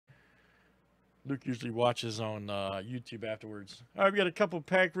Luke usually watches on YouTube afterwards. All right, we got a couple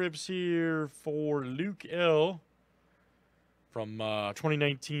pack rips here for Luke L. from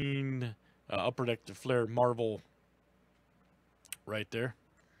 2019 Upper Deck to Flair Marvel right there.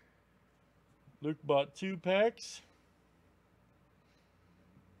 Luke bought 2 packs.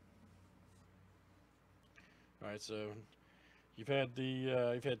 All right, so you've had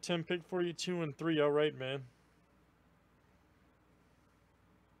Tim pick for you 2 and 3. All right, man.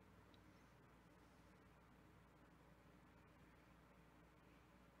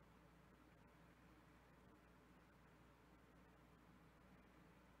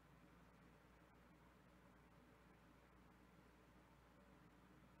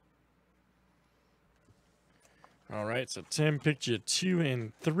 All right, so Tim picked you 2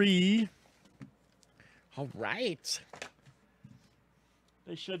 and 3. All right.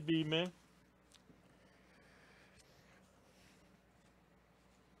 They should be, man.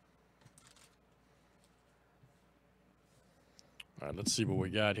 All right, let's see what we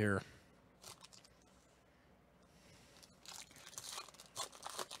got here.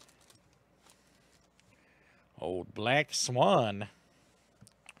 Old Black Swan.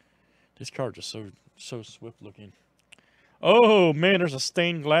 These cards are so swift looking. Oh, man, there's a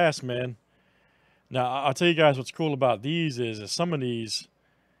stained glass, man. Now, I'll tell you guys what's cool about these is some of these,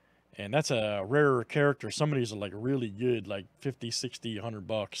 and that's a rarer character, some of these are like really good, like 50, 60, 100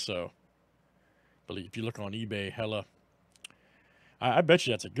 bucks. So, but if you look on eBay, hella. I bet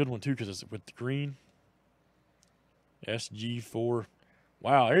you that's a good one too because it's with the green. SG4.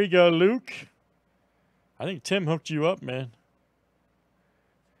 Wow, there you go, Luke. I think Tim hooked you up, man.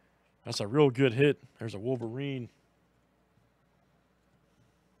 That's a real good hit. There's a Wolverine.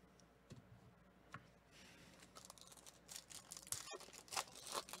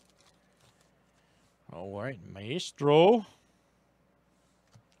 All right, Maestro.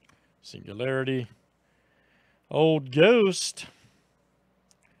 Singularity. Old Ghost.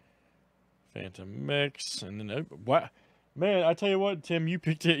 Phantom Mix. And then, what? Man, I tell you what, Tim, you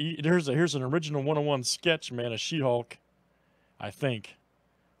picked it. Here's an original 101 sketch, man, of She-Hulk. I think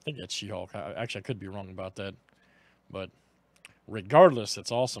that's She-Hulk. Actually, I could be wrong about that. But regardless,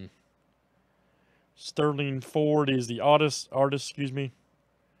 it's awesome. Sterling Ford is the artist, excuse me.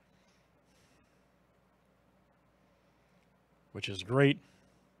 Which is great.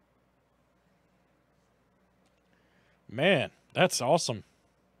 Man, that's awesome.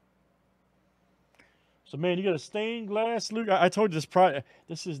 So, man, you got a stained glass, Luke. I told you this product.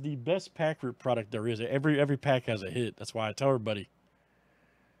 This is the best pack rip product there is. Every pack has a hit. That's why I tell everybody.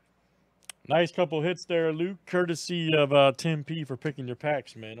 Nice couple hits there, Luke. Courtesy of Tim P for picking your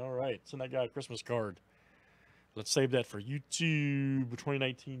packs, man. All right, send that guy a Christmas card. Let's save that for YouTube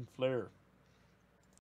 2019 Flair.